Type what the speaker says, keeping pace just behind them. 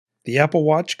The Apple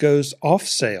Watch goes off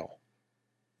sale.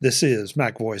 This is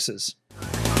MacVoices.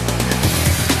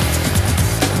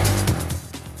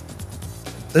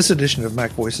 This edition of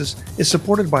MacVoices is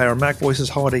supported by our MacVoices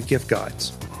holiday gift guides.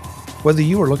 Whether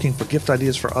you are looking for gift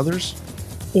ideas for others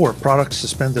or products to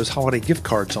spend those holiday gift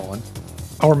cards on,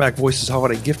 our MacVoices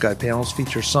holiday gift guide panels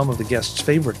feature some of the guests'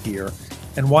 favorite gear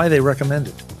and why they recommend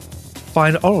it.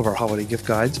 Find all of our holiday gift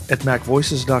guides at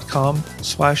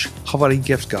macvoices.com/holiday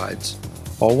gift guides.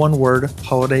 All one word,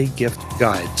 holiday gift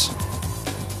guides.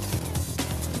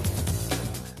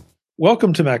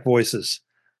 Welcome to MacVoices.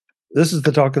 This is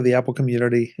the talk of the Apple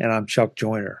community, and I'm Chuck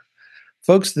Joyner.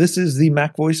 Folks, this is the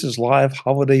MacVoices Live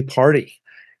Holiday Party.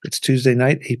 It's Tuesday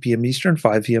night, 8 p.m. Eastern,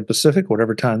 5 p.m. Pacific,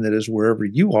 whatever time that is, wherever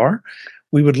you are.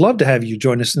 We would love to have you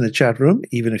join us in the chat room,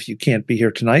 even if you can't be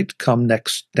here tonight. Come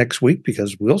next week,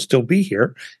 because we'll still be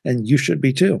here, and you should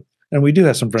be too. And we do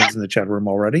have some friends in the chat room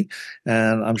already,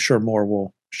 and I'm sure more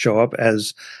will show up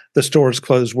as the stores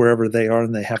close wherever they are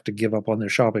and they have to give up on their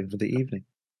shopping for the evening.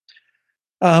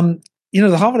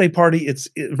 The holiday party,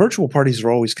 virtual parties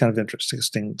are always kind of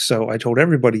interesting. So I told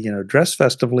everybody, dress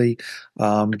festively,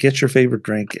 get your favorite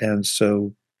drink, and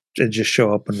just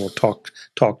show up and we'll talk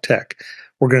tech.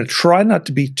 We're going to try not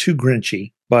to be too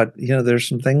grinchy, but there's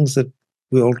some things that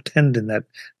will tend in that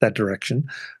direction.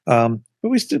 But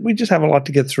we just have a lot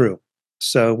to get through.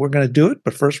 So we're going to do it,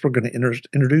 but first we're going to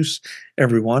introduce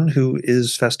everyone who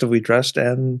is festively dressed,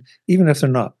 and even if they're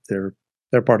not, they're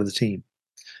part of the team.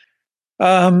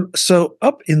 So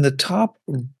up in the top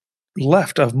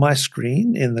left of my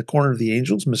screen, in the corner of the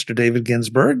angels, Mr. David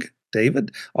Ginsburg. David,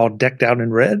 all decked out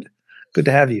in red. Good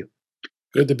to have you.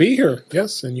 Good to be here.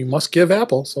 Yes, and you must give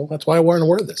Apple, so that's why I wanted to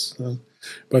wear this.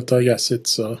 Yes,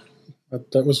 it's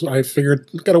that was, I figured,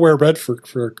 got to wear red for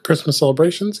Christmas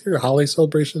celebrations here, holiday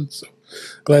celebrations. So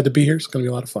glad to be here. It's going to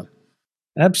be a lot of fun.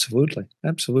 Absolutely.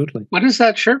 What is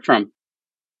that shirt from?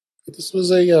 This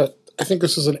was I think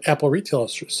this is an Apple retail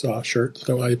shirt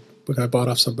that I bought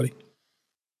off somebody.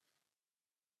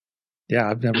 Yeah,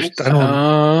 I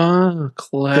don't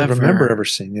clever. remember ever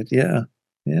seeing it. Yeah.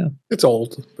 It's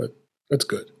old, but it's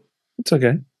good. It's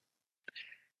okay.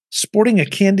 Sporting a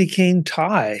candy cane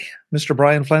tie, Mr.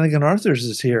 Brian Flanagan Arthurs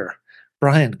is here.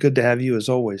 Brian, good to have you as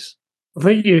always. Well,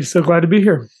 thank you. So glad to be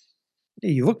here.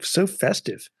 Hey, you look so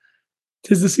festive.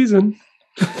 'Tis the season.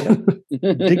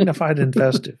 Dignified and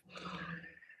festive.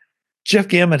 Jeff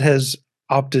Gammett has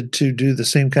opted to do the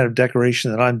same kind of decoration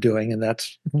that I'm doing, and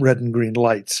that's red and green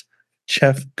lights.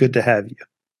 Jeff, good to have you.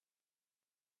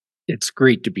 It's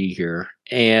great to be here.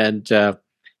 And I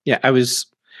was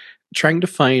trying to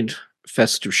find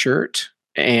festive shirt,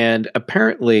 and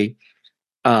apparently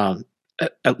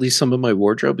at least some of my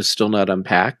wardrobe is still not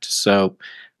unpacked. So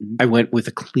I went with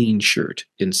a clean shirt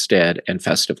instead and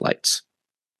festive lights.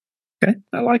 Okay,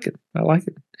 I like it.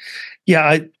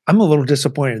 Yeah, I'm a little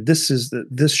disappointed.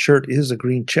 This shirt is a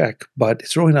green check, but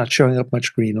it's really not showing up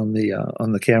much green on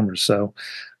the camera. So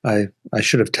I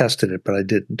should have tested it, but I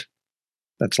didn't.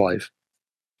 That's life.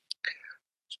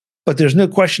 But there's no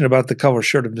question about the color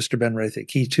shirt of Mr. Ben Rathick.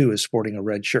 He too is sporting a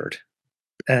red shirt,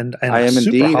 and I am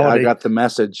indeed. I got the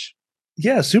message.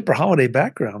 Yeah, super holiday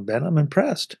background, Ben. I'm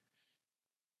impressed.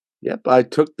 Yep, I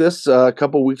took this a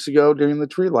couple weeks ago during the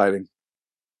tree lighting.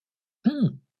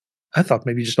 I thought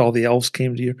maybe just all the elves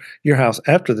came to your house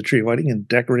after the tree lighting and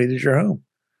decorated your home.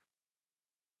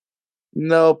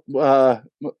 No,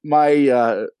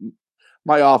 my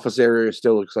office area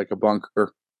still looks like a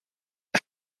bunker.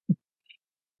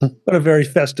 But a very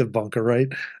festive bunker, right?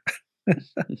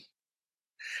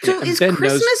 So is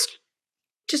Christmas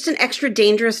just an extra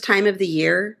dangerous time of the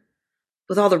year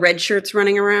with all the red shirts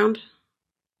running around?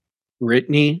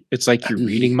 Brittany, it's like you're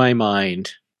reading my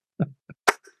mind.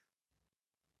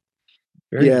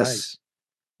 Very yes. Nice.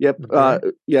 Yep.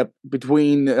 Okay. Yep.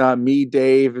 Between me,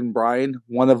 Dave, and Brian,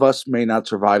 one of us may not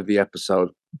survive the episode.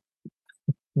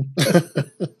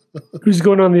 Who's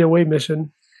going on the away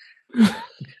mission?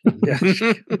 Yeah.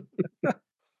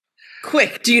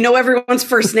 Quick, do you know everyone's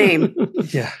first name?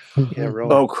 Yeah,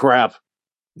 really. Oh, crap.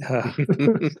 Well,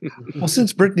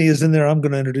 since Brittany is in there, I'm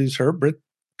going to introduce her. Britt,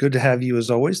 good to have you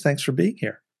as always. Thanks for being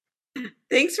here.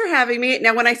 Thanks for having me.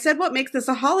 Now, when I said what makes this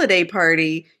a holiday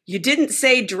party, you didn't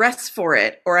say dress for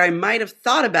it, or I might have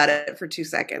thought about it for 2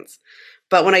 seconds.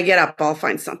 But when I get up, I'll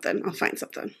find something.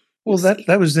 Well,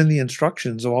 that was in the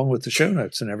instructions along with the show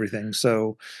notes and everything.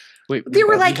 So wait, there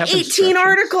were like 18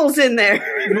 articles in there.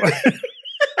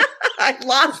 I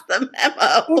lost the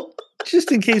memo.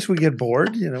 Just in case we get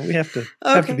bored, we have to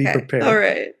be prepared. All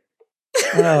right.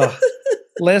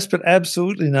 Last but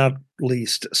absolutely not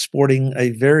least, sporting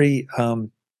a very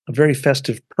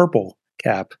festive purple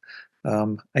cap,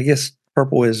 I guess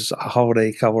purple is a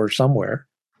holiday color somewhere.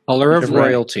 Color of You're right.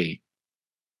 royalty.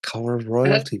 Color of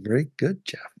royalty. Very good,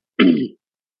 Jeff. It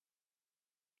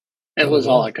was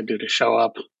all LOL. I could do to show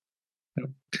up.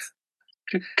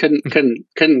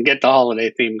 Couldn't get the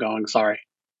holiday theme going. Sorry.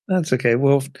 That's okay.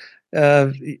 Well,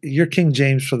 you're King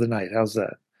James for the night. How's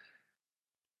that?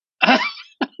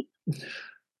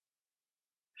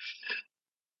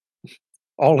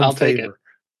 All in I'll take favor.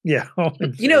 Yeah. All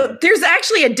in You know, favor. there's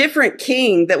actually a different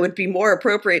king that would be more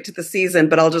appropriate to the season,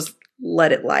 but I'll just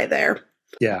let it lie there.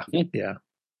 Yeah.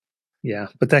 Yeah.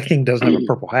 But that king doesn't have a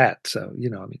purple hat. So, I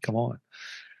mean, come on.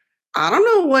 I don't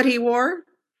know what he wore.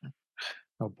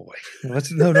 Oh, boy.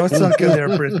 Let's not go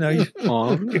there, Britt. No,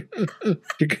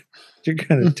 you're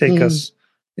going to take us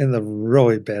in the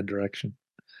really bad direction.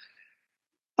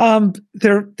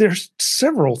 There's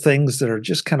several things that are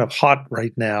just kind of hot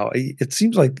right now. It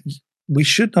seems like we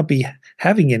should not be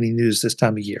having any news this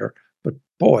time of year, but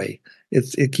boy,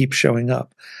 it keeps showing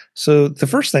up. So the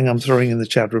first thing I'm throwing in the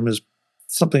chat room is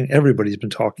something everybody's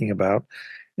been talking about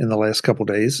in the last couple of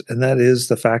days, and that is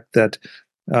the fact that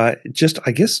I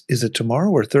guess, is it tomorrow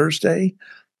or Thursday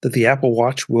that the Apple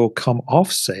Watch will come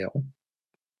off sale?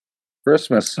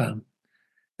 Christmas.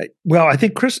 Well, I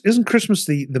think isn't Christmas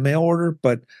the mail order,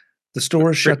 but the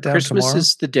store is shut down Christmas tomorrow.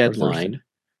 is the deadline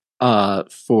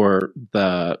for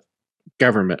the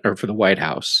government or for the White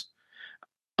House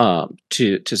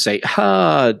to say,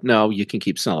 no, you can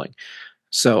keep selling.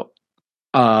 So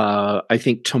I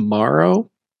think tomorrow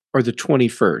or the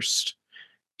 21st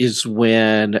is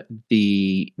when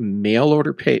the mail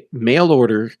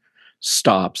order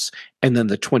stops, and then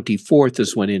the 24th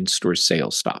is when in-store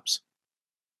sales stops.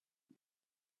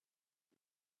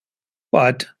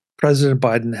 But President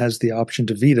Biden has the option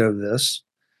to veto this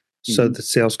so that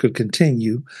sales could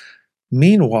continue.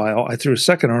 Meanwhile, I threw a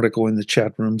second article in the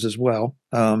chat rooms as well,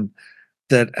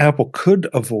 that Apple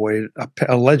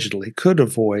allegedly could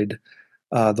avoid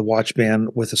the watch ban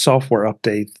with a software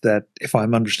update that, if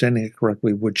I'm understanding it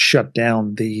correctly, would shut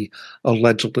down the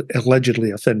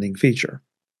allegedly offending feature.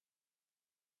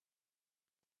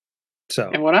 So,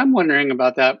 And what I'm wondering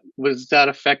about that, was that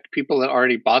affect people that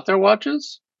already bought their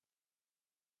watches?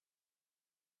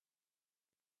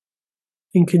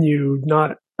 And can you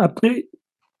not update?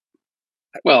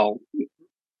 Well,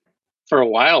 for a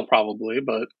while probably,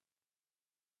 but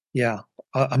yeah,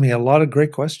 I mean, a lot of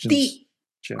great questions. The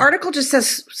Jim. article just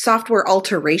says software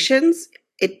alterations.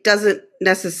 It doesn't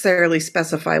necessarily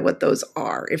specify what those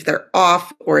are, if they're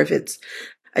off or if it's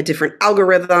a different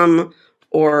algorithm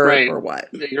or what.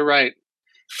 You're right.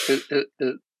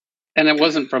 And it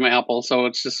wasn't from Apple, so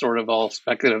it's just sort of all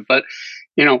speculative. But,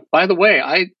 by the way,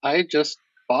 I just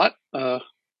bought a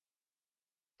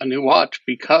new watch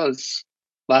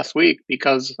last week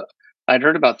because I'd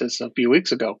heard about this a few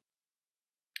weeks ago.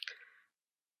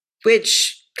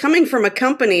 Which, coming from a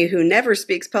company who never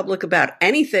speaks public about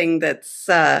anything that's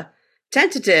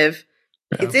tentative,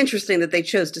 it's interesting that they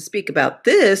chose to speak about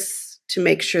this to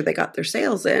make sure they got their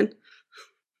sales in.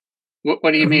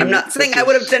 What do you mean? I'm not saying I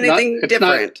would have done anything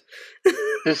different.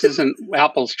 This isn't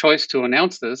Apple's choice to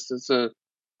announce this. It's a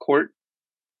court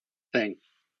thing.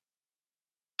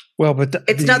 Well, but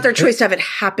it's not their choice to have it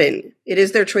happen. It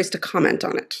is their choice to comment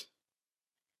on it.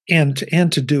 And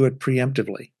to do it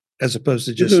preemptively, as opposed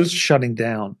to just shutting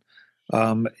down,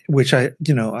 which I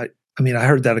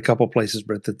heard that a couple of places,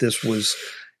 Brett, that this was,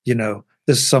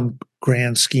 this is some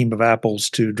grand scheme of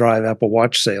Apple's to drive Apple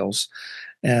Watch sales.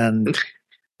 And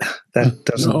that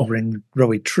doesn't ring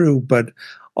really true. But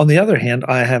on the other hand,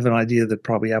 I have an idea that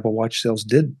probably Apple Watch sales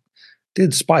did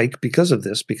spike because of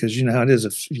this, because you know how it is.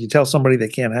 If you tell somebody they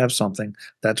can't have something,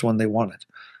 that's when they want it.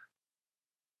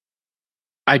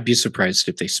 I'd be surprised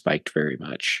if they spiked very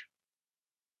much.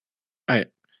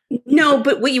 No,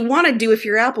 but what you want to do if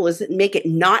you're Apple is make it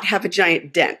not have a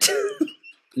giant dent.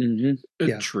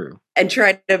 Yeah. True. And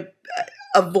try to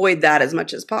avoid that as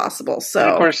much as possible. So, and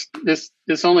of course, this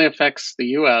only affects the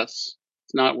U.S.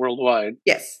 It's not worldwide.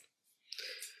 Yes.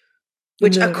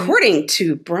 Which, according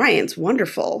to Brian's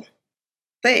wonderful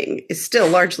thing, is still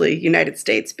largely United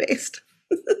States based.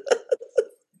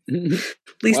 At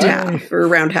least half, or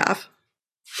around half.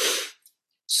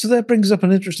 So that brings up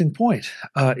an interesting point.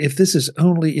 If this is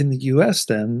only in the U.S.,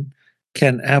 then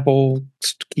can Apple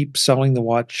keep selling the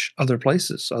watch other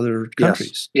places, other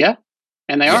countries? Yes. Yeah,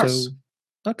 and they are.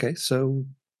 Okay, so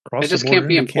it just can't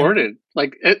be imported.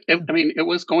 Like it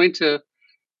was going to,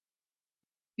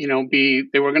 they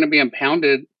were going to be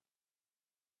impounded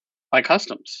by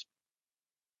customs.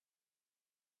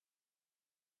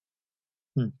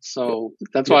 So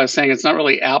that's why I was saying it's not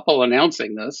really Apple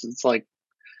announcing this. It's like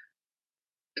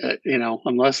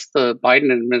unless the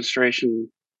Biden administration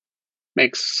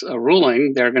makes a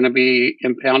ruling, they're going to be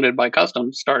impounded by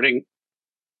customs starting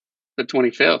the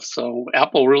 25th. So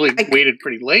Apple really waited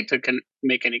pretty late to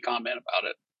make any comment about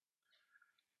it.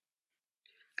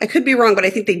 I could be wrong, but I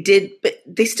think they did. But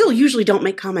they still usually don't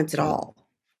make comments at all.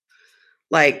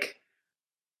 But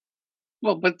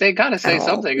they got to say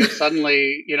something if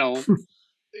suddenly,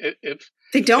 if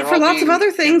they don't for lots of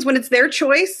other things when it's their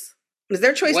choice. When it's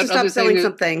their choice to stop selling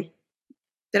something,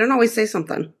 they don't always say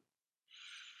something.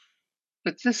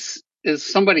 But this is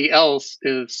somebody else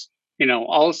is,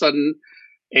 all of a sudden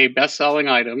a best-selling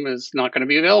item is not going to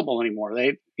be available anymore.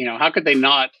 They, how could they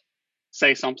not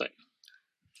say something?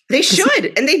 They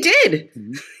should, and they did.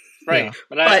 Right. Yeah.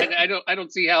 But I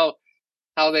don't see how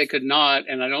they could not,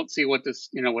 and I don't see what this,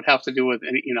 would have to do with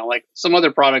any, like some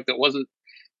other product that wasn't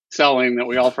selling that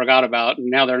we all forgot about, and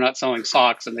now they're not selling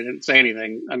socks and they didn't say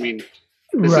anything. I mean,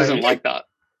 this isn't like that.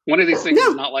 One of these things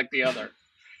is not like the other.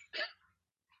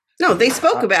 No, they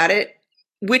spoke about it,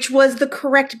 which was the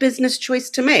correct business choice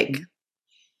to make.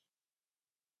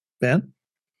 Ben?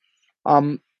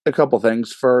 A couple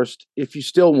things. First, if you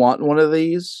still want one of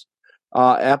these,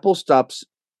 Apple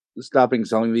stopping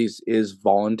selling these is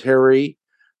voluntary.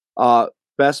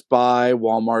 Best Buy,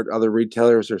 Walmart, other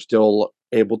retailers are still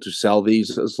able to sell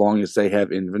these as long as they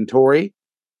have inventory.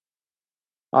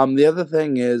 The other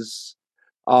thing is,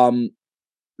 the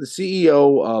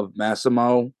CEO of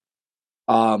Massimo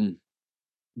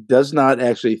does not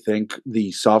actually think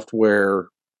the software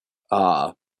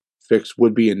fix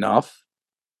would be enough,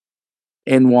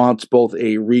 and wants both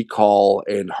a recall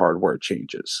and hardware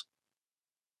changes.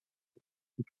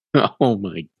 Oh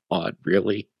my God,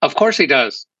 really? Of course he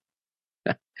does.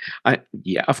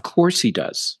 Yeah, of course he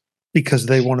does. Because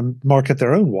they want to market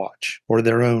their own watch or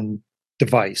their own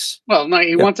device. Well, no,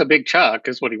 he wants a big chuck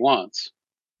is what he wants.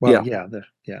 Well, yeah.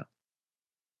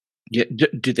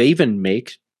 Do they even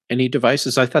make any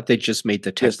devices? I thought they just made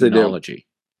the technology. Yes, they do.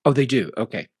 Oh, they do?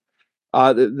 Okay.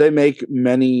 They make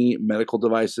many medical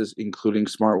devices, including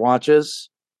smartwatches.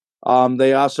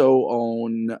 They also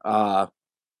own a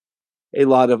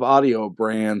lot of audio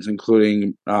brands,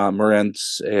 including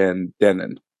Marantz and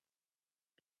Denon.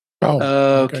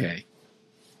 Oh, okay.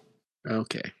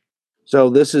 So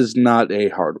this is not a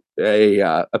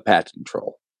patent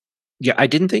troll. Yeah, I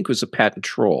didn't think it was a patent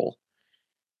troll.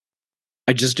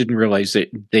 I just didn't realize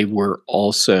that they were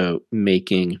also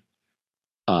making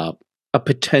a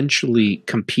potentially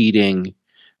competing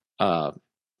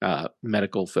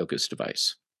medical focused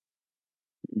device.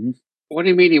 Mm-hmm. What do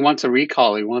you mean he wants a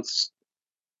recall? He wants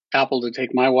Apple to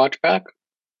take my watch back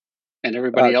and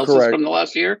everybody else's from the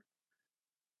last year?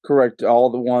 Correct. All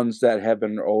the ones that have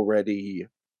been already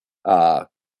that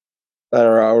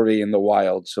are already in the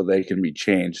wild, so they can be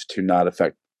changed to not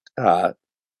affect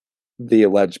the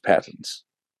alleged patents.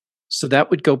 So that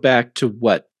would go back to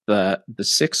what, the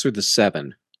 6 or the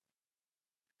 7?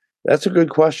 That's a good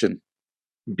question.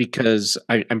 Because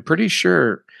I'm pretty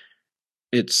sure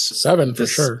it's 7 for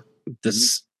sure.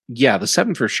 The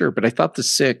 7 for sure. But I thought the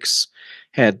 6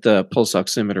 had the pulse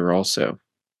oximeter also.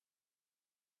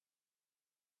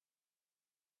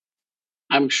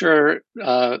 I'm sure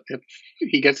if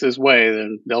he gets his way,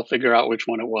 then they'll figure out which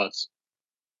one it was.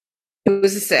 It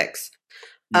was a 6.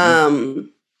 And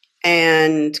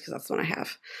because that's the one I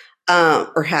have,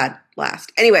 or had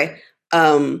last. Anyway,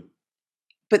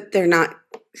 but they're not.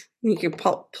 You can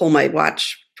pull my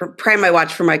watch, pry my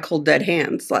watch from my cold dead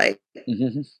hands. Like,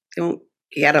 don't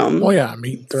get them. Oh yeah, I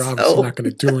mean they're obviously not going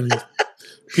to do anything.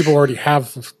 People already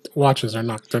have watches. They're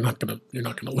not going to. You're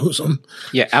not going to lose them.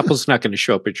 Yeah, Apple's not going to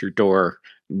show up at your door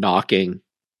knocking.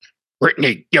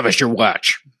 Brittany, give us your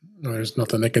watch. No, there's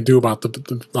nothing they can do about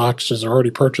the watches are already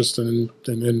purchased and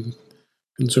in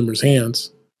consumers'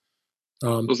 hands.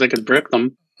 Because they could brick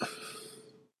them.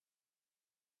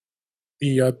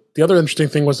 The other interesting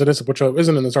thing was that which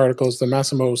isn't in this article, is the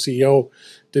Massimo CEO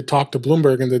did talk to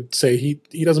Bloomberg and did say he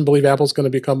doesn't believe Apple's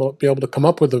going to be able to come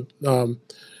up with a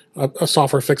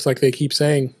software fix like they keep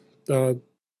saying.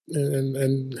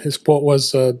 And his quote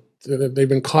was they've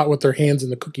been caught with their hands in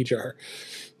the cookie jar.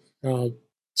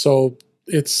 So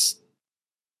this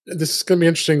is going to be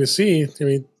interesting to see. I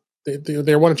mean,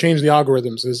 they want to change the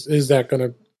algorithms. Is that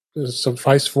going to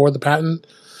suffice for the patent?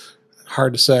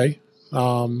 Hard to say.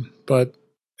 But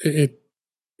it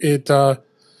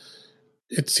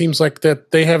seems like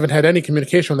that they haven't had any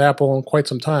communication with Apple in quite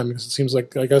some time, because it seems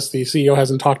like, I guess, the CEO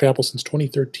hasn't talked to Apple since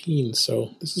 2013.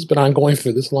 So this has been ongoing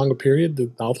for this long a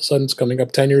period. All of a sudden it's coming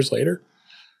up 10 years later.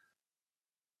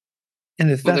 And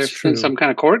if that's true, been some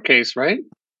kind of court case, right?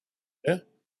 Yeah.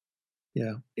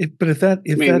 Yeah. If that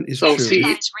is true,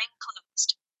 see,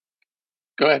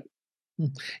 Go ahead.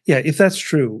 Yeah, if that's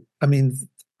true, I mean,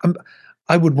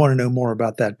 I would want to know more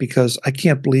about that, because I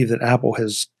can't believe that Apple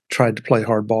has tried to play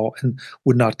hardball and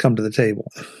would not come to the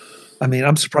table. I mean,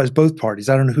 I'm surprised both parties.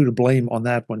 I don't know who to blame on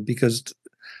that one, because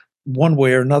one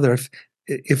way or another,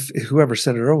 if whoever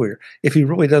said it earlier, if he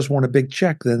really does want a big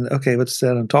check, then okay, let's sit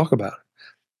down and talk about it.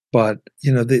 But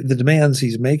the demands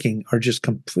he's making are just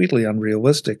completely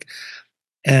unrealistic.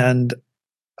 And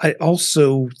I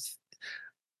also,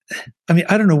 I mean,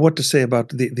 I don't know what to say about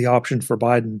the option for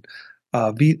Biden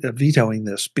vetoing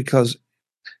this, because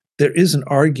there is an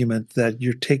argument that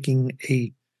you're taking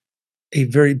a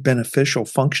very beneficial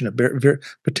function,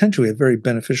 potentially a very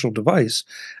beneficial device,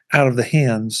 out of the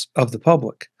hands of the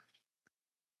public,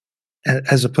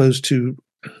 as opposed to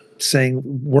saying,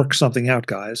 work something out,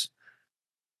 guys.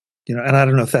 And I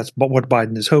don't know if that's what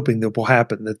Biden is hoping that will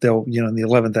happen, that they'll, in the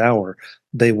 11th hour,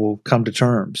 they will come to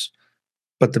terms.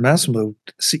 But the Masimo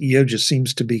CEO just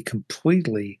seems to be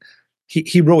completely,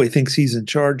 he really thinks he's in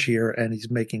charge here, and he's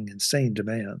making insane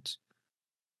demands.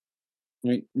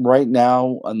 Right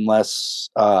now, unless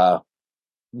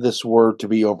this were to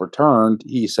be overturned,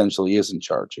 he essentially is in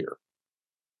charge here.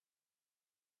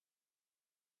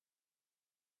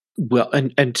 Well,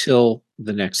 until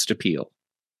the next appeal.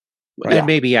 Right. And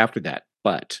maybe after that,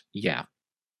 but yeah.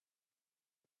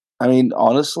 I mean,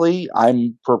 honestly,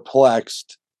 I'm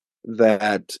perplexed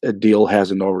that a deal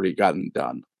hasn't already gotten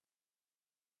done.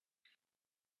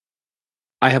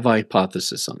 I have a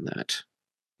hypothesis on that.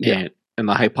 Yeah. And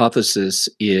the hypothesis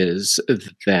is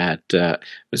that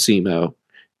Masimo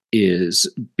is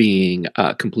being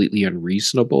completely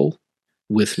unreasonable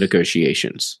with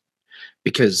negotiations,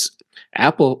 because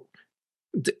Apple,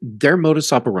 their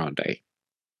modus operandi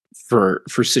for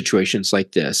situations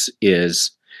like this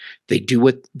is they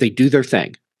do their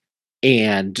thing,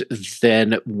 and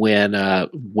then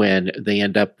when they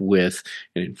end up with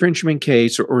an infringement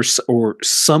case or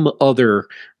some other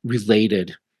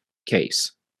related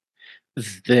case,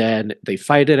 then they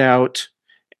fight it out,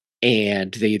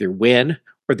 and they either win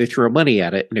or they throw money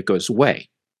at it and it goes away.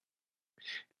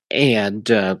 And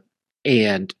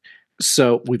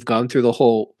so we've gone through the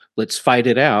whole let's fight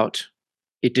it out.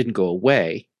 It didn't go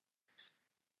away.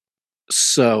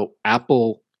 So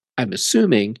Apple, I'm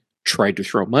assuming, tried to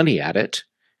throw money at it,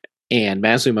 and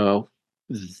Masimo,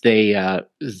 they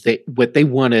what they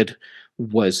wanted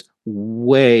was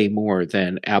way more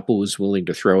than Apple was willing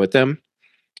to throw at them.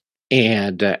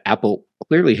 And Apple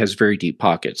clearly has very deep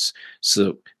pockets.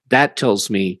 So that tells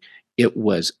me it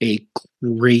was a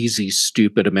crazy,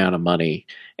 stupid amount of money.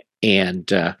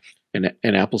 And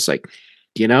Apple's like,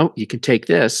 you can take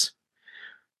this,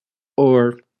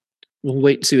 or we'll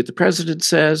wait and see what the president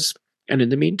says. And in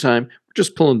the meantime, we're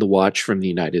just pulling the watch from the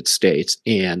United States,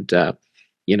 and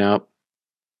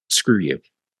screw you.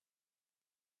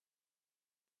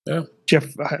 Yeah, Jeff,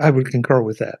 I would concur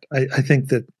with that. I think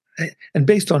that, and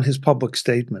based on his public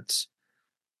statements,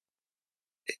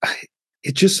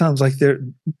 it just sounds like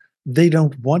they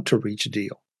don't want to reach a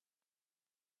deal,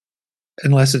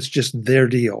 unless it's just their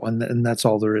deal, and that's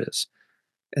all there is.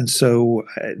 And so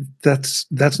that's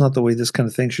not the way this kind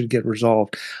of thing should get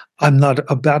resolved. I'm not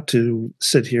about to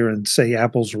sit here and say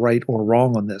Apple's right or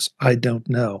wrong on this. I don't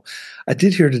know. I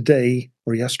did hear today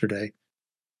or yesterday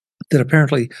that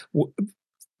apparently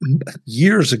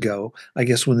years ago, I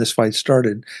guess when this fight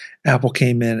started, Apple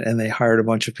came in and they hired a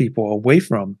bunch of people away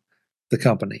from the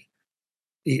company,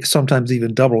 sometimes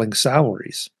even doubling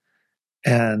salaries.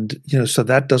 And, so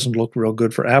that doesn't look real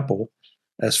good for Apple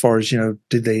as far as,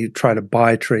 did they try to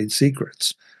buy trade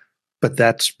secrets? But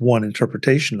that's one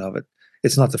interpretation of it.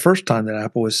 It's not the first time that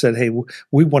Apple has said, hey,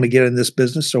 we want to get in this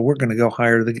business, so we're going to go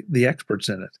hire the experts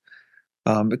in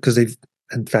it. Because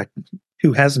in fact,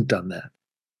 who hasn't done that?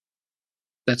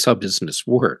 That's how business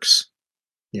works.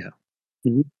 Yeah.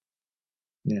 Mm-hmm.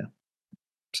 Yeah.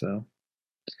 So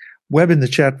Webb in the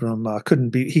chat room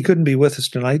couldn't be with us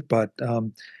tonight, but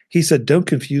he said, don't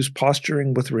confuse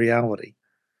posturing with reality.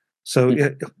 So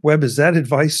Webb, is that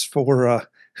advice for,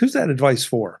 who's that advice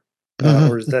for?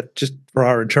 Or is that just for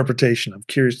our interpretation? I'm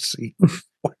curious to see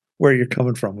where you're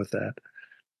coming from with that.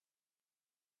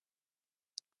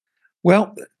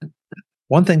 Well,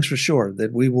 one thing's for sure,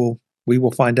 that we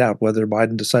will find out whether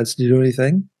Biden decides to do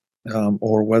anything,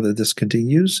 or whether this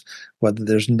continues, whether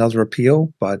there's another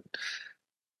appeal. But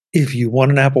if you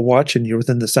want an Apple Watch and you're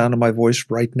within the sound of my voice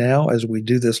right now as we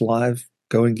do this live,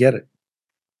 go and get it.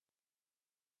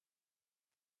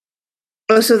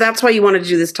 Oh, so that's why you wanted to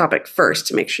do this topic first,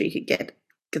 to make sure you could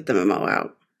get the memo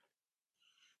out.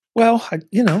 Well,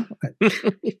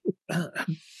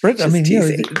 Brett, Just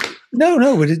teasing.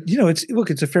 no, but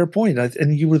it's a fair point,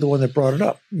 and you were the one that brought it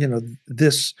up.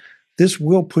 This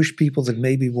will push people that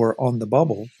maybe were on the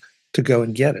bubble to go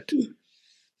and get it,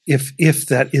 if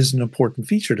that is an important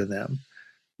feature to them.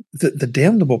 The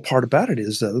damnable part about it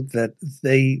is, though, that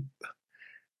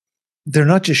they're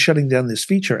not just shutting down this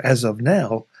feature as of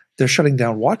now; they're shutting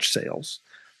down watch sales.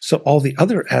 So all the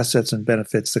other assets and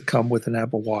benefits that come with an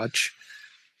Apple Watch,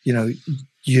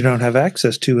 you don't have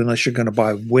access to unless you're going to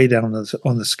buy way down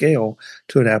on the scale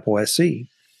to an Apple SE.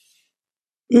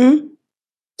 Mm-hmm.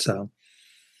 So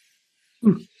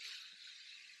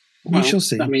we shall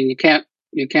see. I mean, you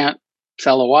can't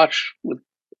sell a watch with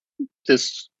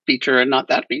this feature and not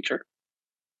that feature.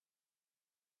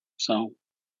 So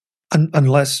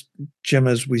unless, Jim,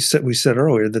 as we said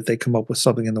earlier, that they come up with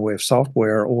something in the way of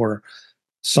software or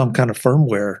some kind of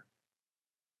firmware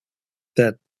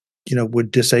that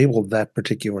would disable that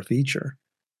particular feature.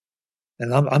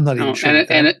 And I'm not even sure.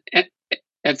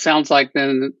 It sounds like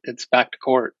then it's back to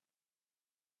court.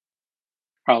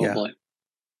 Probably.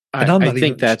 Yeah. I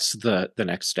think that's the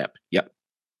next step. Yep.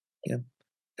 Yeah.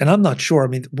 And I'm not sure. I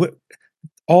mean,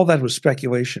 all that was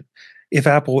speculation. If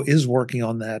Apple is working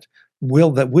on that,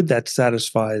 would that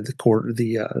satisfy the court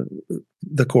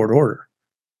order?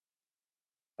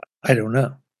 I don't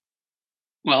know.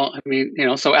 Well, I mean,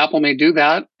 so Apple may do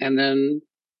that, and then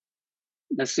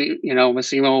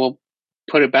Massimo will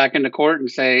put it back into court and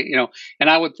say, and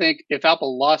I would think if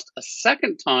Apple lost a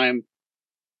second time,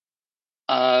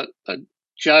 a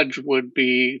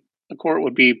court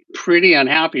would be pretty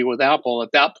unhappy with Apple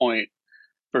at that point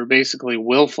for basically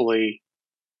willfully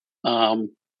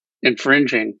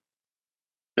infringing.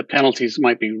 The penalties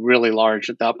might be really large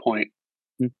at that point.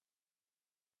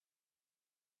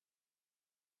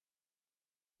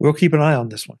 We'll keep an eye on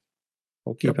this one.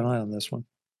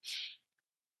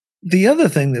 The other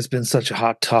thing that's been such a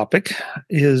hot topic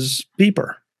is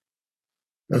Beeper.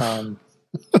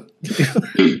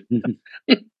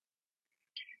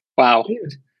 Wow.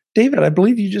 David, I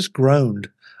believe you just groaned.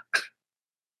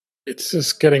 It's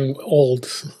just getting old.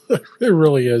 It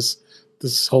really is,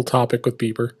 this whole topic with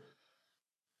Beeper.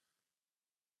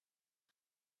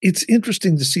 It's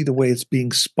interesting to see the way it's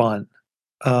being spun.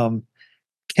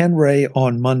 Ken Ray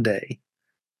on Monday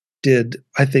did,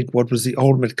 I think, what was the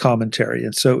ultimate commentary.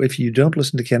 And so if you don't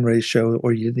listen to Ken Ray's show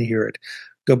or you didn't hear it,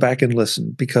 go back and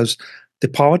listen, because the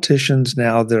politicians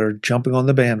now that are jumping on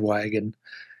the bandwagon,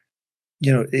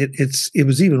 it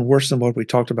was even worse than what we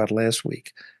talked about last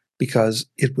week, because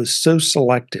it was so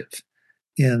selective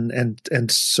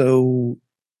and so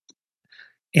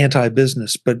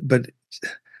anti-business. But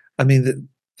I mean,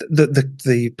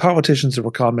 the politicians that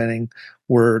were commenting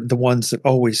were the ones that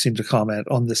always seem to comment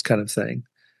on this kind of thing.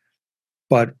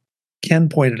 But Ken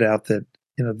pointed out that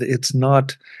it's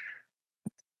not.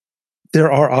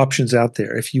 There are options out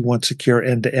there if you want secure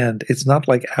end-to-end. It's not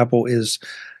like Apple is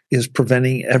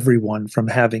preventing everyone from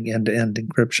having end-to-end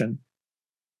encryption.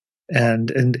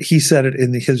 And he said it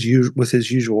with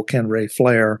his usual Ken Ray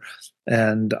flair,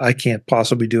 and I can't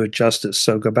possibly do it justice.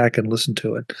 So go back and listen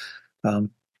to it.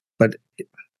 But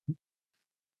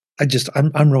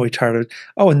I'm really tired of it.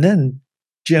 Oh, and then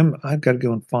Jim, I've got to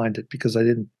go and find it because I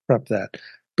didn't prep that.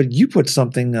 But you put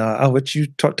something. I'll let you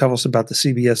tell us about the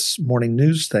CBS Morning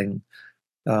News thing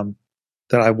that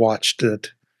I watched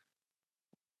that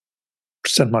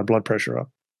sent my blood pressure up.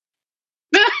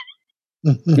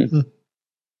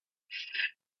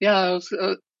 Yeah,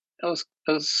 it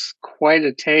was quite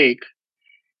a take.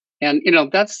 And,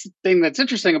 that's the thing that's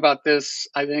interesting about this,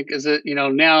 I think, is that,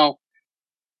 now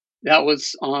that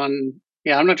was on,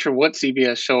 I'm not sure what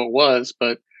CBS show it was,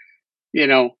 but,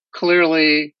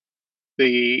 clearly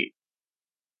the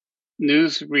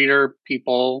newsreader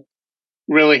people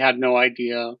really had no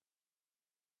idea.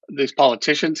 These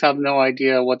politicians have no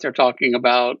idea what they're talking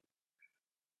about.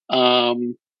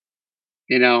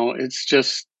 It's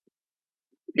just,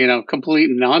 complete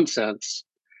nonsense.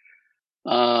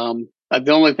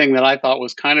 The only thing that I thought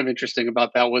was kind of interesting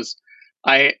about that was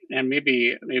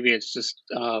maybe it's just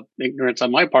ignorance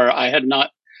on my part.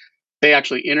 They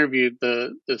actually interviewed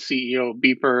the CEO of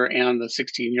Beeper and the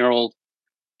 16-year-old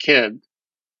kid.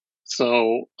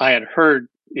 So I had heard,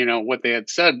 what they had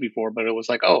said before, but it was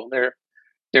like, oh, there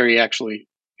he actually,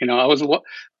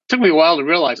 took me a while to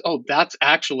realize, oh, that's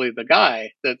actually the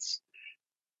guy that's,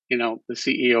 the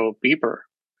CEO of Beeper.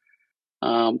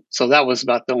 So that was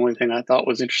about the only thing I thought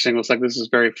was interesting. It was like, this is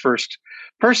very first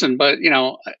person, but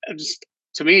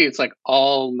to me, it's like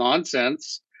all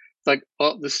nonsense. It's like,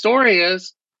 well, the story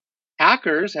is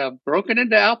hackers have broken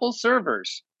into Apple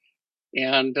servers,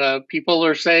 and people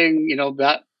are saying,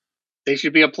 that they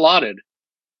should be applauded.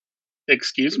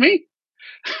 Excuse me?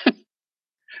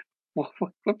 What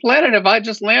planet have I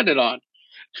just landed on?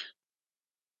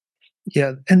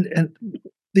 Yeah, and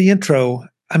the intro,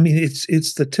 I mean,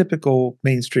 it's the typical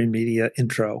mainstream media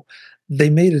intro. They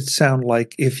made it sound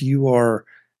like if you are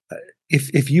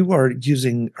if you are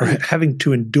using or having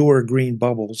to endure green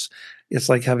bubbles, it's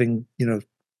like having, wooden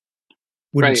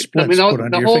Right. I splints mean, put under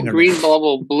the your whole fingernail. green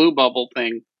bubble, blue bubble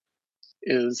thing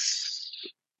is,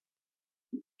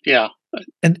 yeah.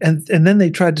 And then they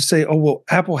tried to say, oh well,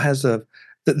 Apple has the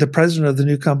president of the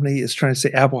new company is trying to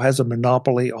say Apple has a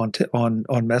monopoly on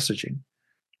messaging.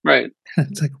 Right.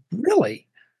 It's like, really?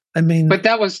 I mean, but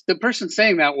that was the person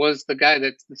saying that was the guy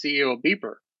that's the CEO of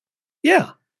Beeper.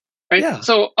 Yeah. Right. Yeah.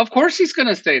 So of course he's going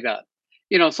to say that.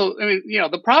 So I mean,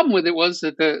 the problem with it was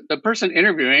that the person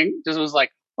interviewing just was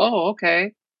like, oh,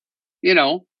 okay,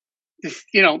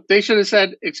 they should have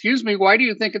said, excuse me, why do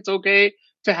you think it's okay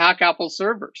to hack Apple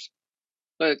servers?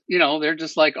 But they're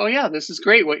just like, oh yeah, this is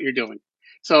great what you're doing.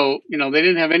 So they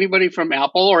didn't have anybody from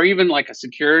Apple or even like a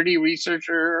security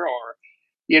researcher or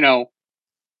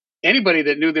anybody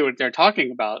that knew what they're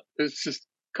talking about. It's just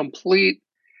complete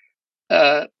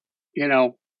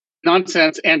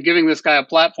nonsense, and giving this guy a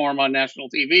platform on national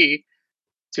TV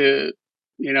to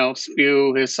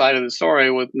spew his side of the story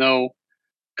with no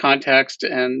context.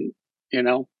 And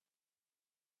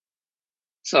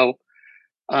so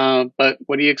but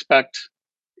what do you expect?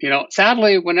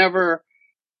 Sadly, whenever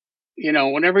you,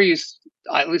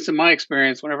 at least in my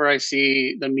experience, whenever I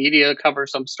see the media cover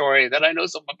some story that I know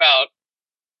something about,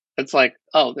 it's like,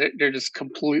 oh, they're just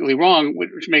completely wrong,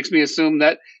 which makes me assume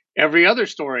that every other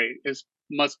story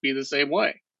must be the same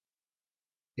way.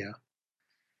 Yeah.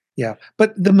 Yeah.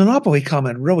 But the monopoly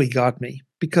comment really got me,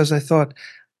 because I thought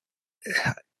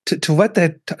to let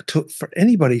that for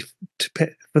anybody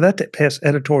for that to pass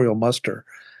editorial muster.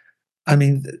 I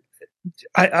mean,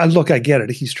 I get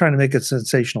it. He's trying to make a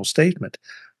sensational statement,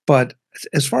 but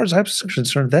as far as I'm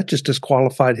concerned, that just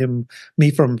disqualified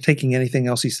me from taking anything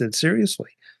else he said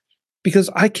seriously, because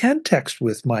I can text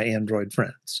with my Android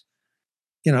friends.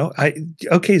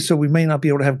 Okay, so we may not be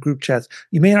able to have group chats.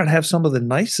 You may not have some of the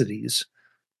niceties,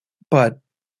 but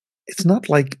it's not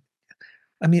like,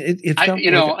 I mean, it felt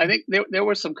I think there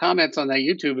were some comments on that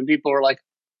YouTube, and people were like,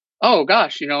 oh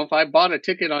gosh, if I bought a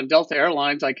ticket on Delta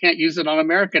Airlines, I can't use it on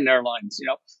American Airlines.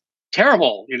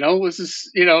 Terrible. This is,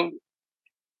 hello.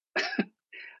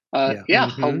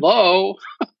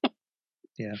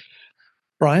 Yeah.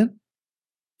 Brian?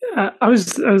 Yeah,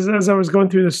 as I was going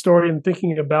through the story and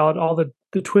thinking about all the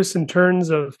twists and turns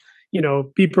of,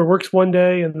 Beeper works one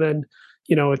day and then,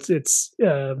 it's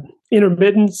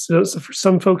intermittent. So for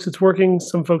some folks it's working,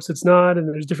 some folks it's not, and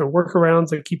there's different workarounds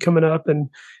that keep coming up. And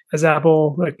as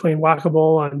Apple, like playing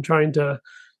whack-a-mole on trying to,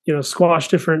 squash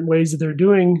different ways that they're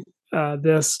doing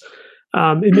this,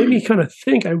 it made me kind of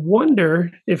think. I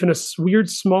wonder if, in a weird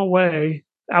small way,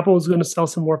 Apple is going to sell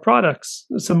some more products,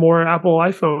 some more Apple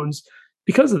iPhones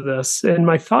because of this. And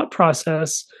my thought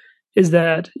process is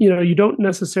that, you don't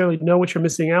necessarily know what you're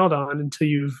missing out on until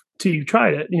you've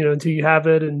tried it, until you have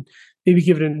it, and maybe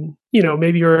give it an,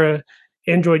 maybe you're a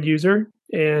Android user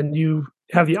and you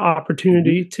have the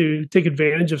opportunity to take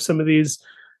advantage of some of these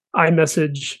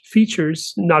iMessage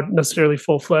features, not necessarily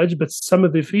full-fledged, but some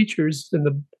of the features in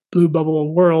the blue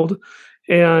bubble world.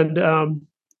 And,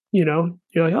 you're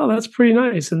like, oh, that's pretty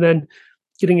nice. And then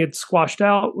getting it squashed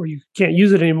out where you can't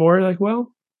use it anymore, like,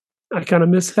 well, I kind of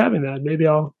miss having that. Maybe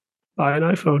I'll buy an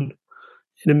iPhone,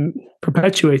 and it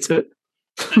perpetuates it.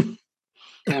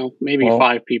 Maybe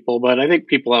 5 people, but I think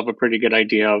people have a pretty good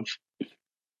idea of,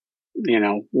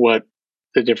 what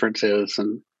the difference is.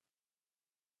 And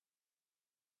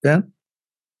Ben?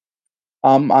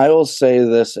 I will say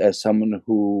this as someone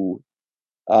who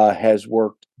has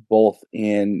worked both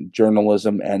in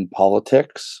journalism and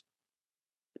politics.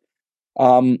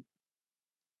 With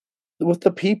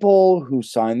the people who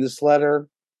signed this letter,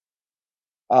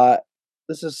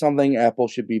 this is something Apple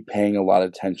should be paying a lot of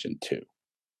attention to.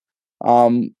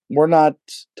 We're not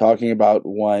talking about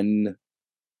one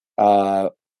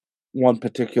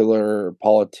particular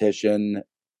politician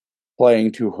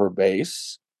playing to her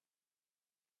base.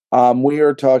 We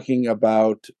are talking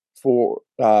about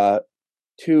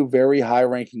two very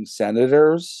high-ranking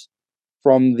senators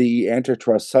from the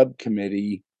antitrust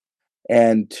subcommittee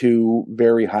and 2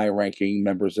 very high-ranking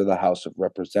members of the House of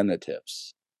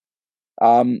Representatives.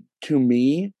 To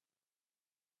me,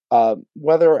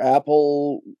 whether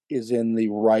Apple is in the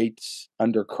right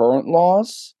under current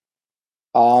laws,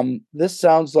 this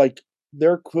sounds like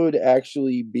there could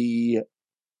actually be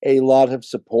a lot of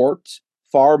support,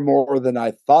 far more than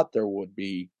I thought there would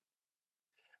be,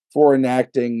 for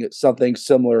enacting something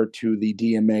similar to the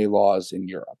DMA laws in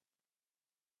Europe.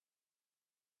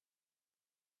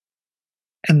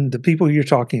 And the people you're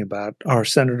talking about are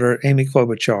Senator Amy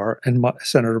Klobuchar and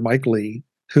Senator Mike Lee,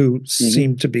 who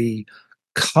seem to be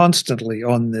constantly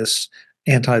on this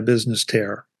anti-business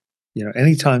tear. You know,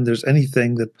 anytime there's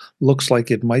anything that looks like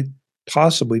it might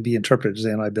possibly be interpreted as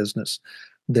anti-business,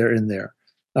 they're in there.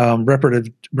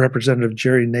 Representative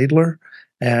Jerry Nadler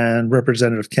and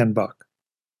Representative Ken Buck.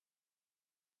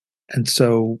 And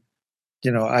so,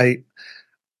 you know, I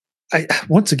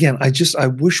once again, I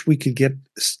wish we could get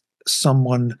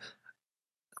someone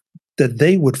that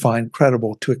they would find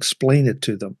credible to explain it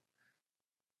to them,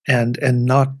 and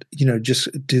not, you know, just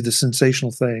do the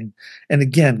sensational thing. And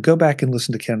again, go back and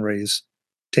listen to Ken Ray's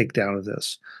takedown of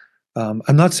this. I'm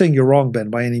not saying you're wrong, Ben,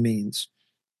 by any means,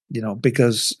 you know,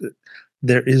 because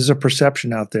there is a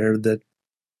perception out there that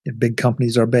big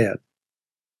companies are bad.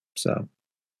 So,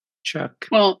 Chuck.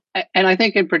 Well, and I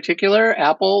think in particular,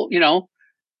 Apple, you know,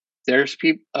 there's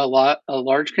a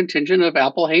large contingent of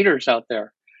Apple haters out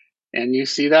there, and you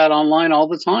see that online all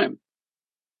the time.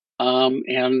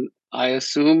 And I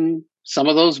assume some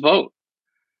of those vote.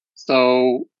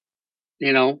 So,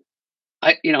 you know,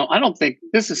 I don't think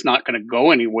this is not going to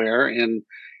go anywhere in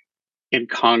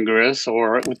Congress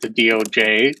or with the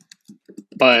DOJ,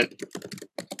 but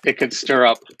it could stir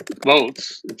up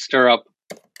votes and stir up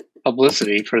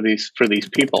publicity for these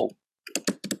people.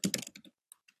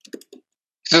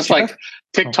 It's just like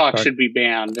TikTok should be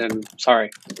banned. And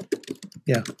sorry.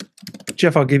 Yeah,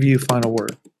 Jeff, I'll give you final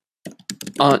word.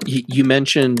 You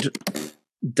mentioned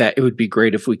that it would be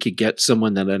great if we could get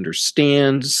someone that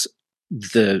understands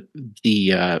the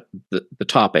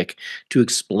topic to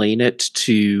explain it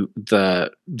to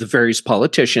the various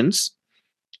politicians.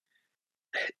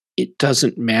 It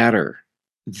doesn't matter.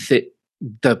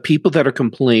 The people that are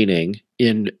complaining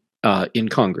in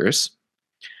Congress,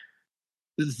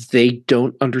 they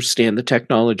don't understand the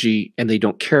technology, and they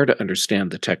don't care to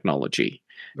understand the technology.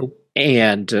 Nope.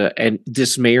 And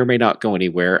this may or may not go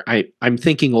anywhere. I'm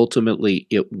thinking ultimately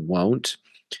it won't.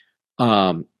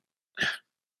 And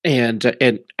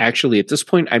actually at this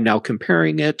point, I'm now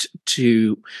comparing it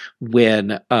to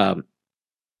when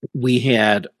we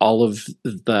had all of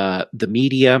the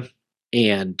media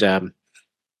and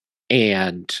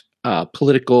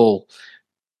political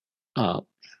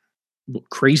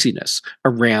craziness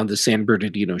around the San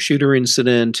Bernardino shooter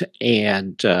incident,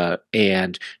 and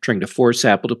trying to force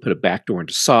Apple to put a backdoor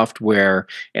into software,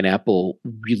 and Apple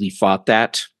really fought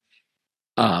that,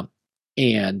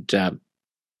 and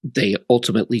they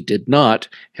ultimately did not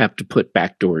have to put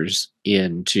backdoors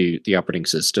into the operating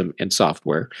system and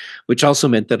software, which also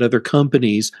meant that other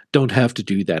companies don't have to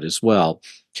do that as well.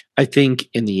 I think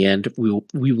in the end,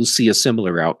 we will see a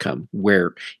similar outcome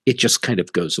where it just kind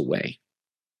of goes away.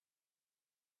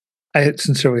 I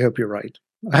sincerely hope you're right.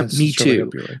 Me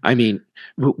too. Right. I mean,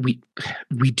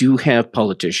 we do have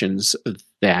politicians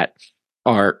that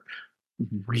are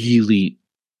really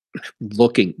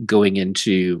going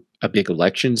into a big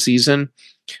election season,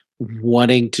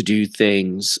 wanting to do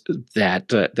things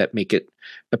that make it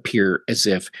appear as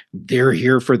if they're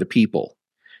here for the people.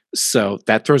 So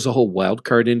that throws a whole wild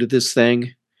card into this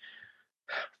thing.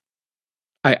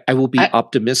 I will be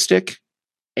optimistic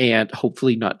and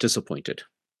hopefully not disappointed.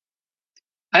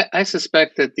 I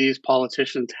suspect that these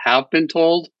politicians have been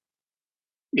told,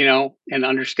 you know, and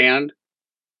understand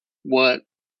what,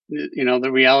 you know,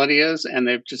 the reality is, and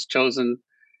they've just chosen,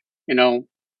 you know,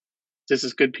 this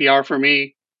is good PR for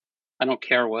me. I don't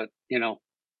care what, you know.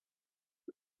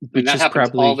 And that happens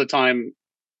all the time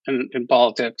in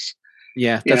politics.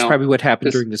 Yeah, that's probably what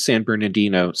happened during the San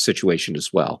Bernardino situation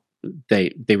as well.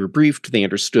 They were briefed, they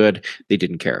understood, they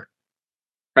didn't care.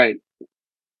 Right.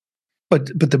 But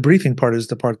the briefing part is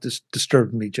the part that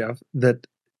disturbed me, Jeff, that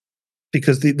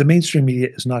because the mainstream media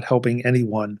is not helping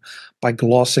anyone by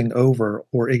glossing over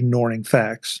or ignoring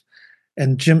facts.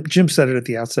 And Jim said it at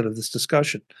the outset of this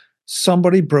discussion.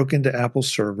 Somebody broke into Apple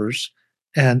servers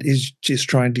and is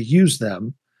trying to use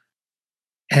them.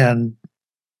 And,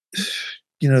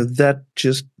 you know, that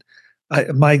just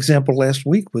my example last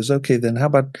week was, okay, then how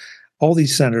about all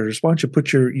these senators? Why don't you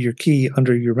put your key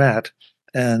under your mat?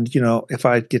 And, you know, if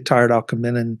I get tired, I'll come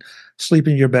in and sleep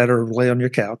in your bed or lay on your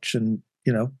couch. And,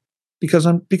 you know, because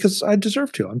I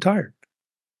deserve to. I'm tired.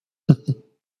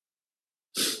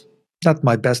 Not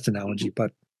my best analogy,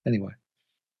 but anyway.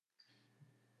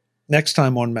 Next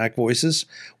time on Mac Voices,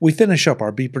 we finish up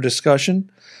our beeper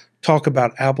discussion, talk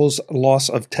about Apple's loss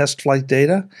of test flight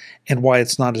data and why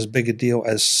it's not as big a deal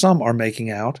as some are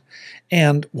making out,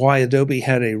 and why Adobe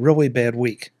had a really bad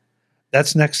week.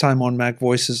 That's next time on Mac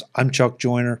Voices. I'm Chuck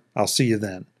Joyner. I'll see you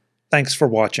then. Thanks for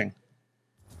watching.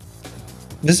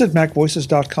 Visit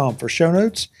MacVoices.com for show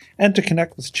notes and to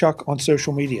connect with Chuck on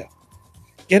social media.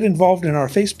 Get involved in our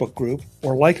Facebook group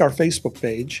or like our Facebook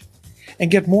page, and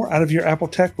get more out of your Apple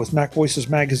tech with Mac Voices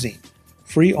magazine,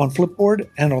 free on Flipboard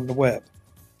and on the web.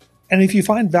 And if you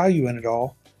find value in it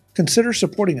all, consider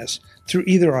supporting us through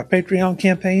either our Patreon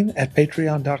campaign at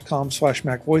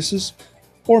patreon.com/MacVoices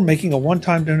or making a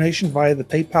one-time donation via the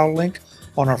PayPal link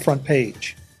on our front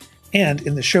page and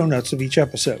in the show notes of each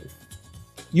episode.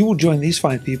 You will join these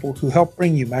fine people who help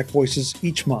bring you Mac Voices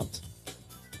each month.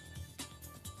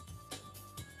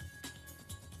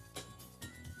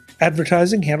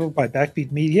 Advertising handled by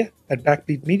Backbeat Media at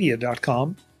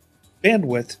backbeatmedia.com.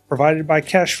 Bandwidth provided by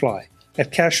CashFly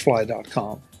at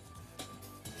cashfly.com.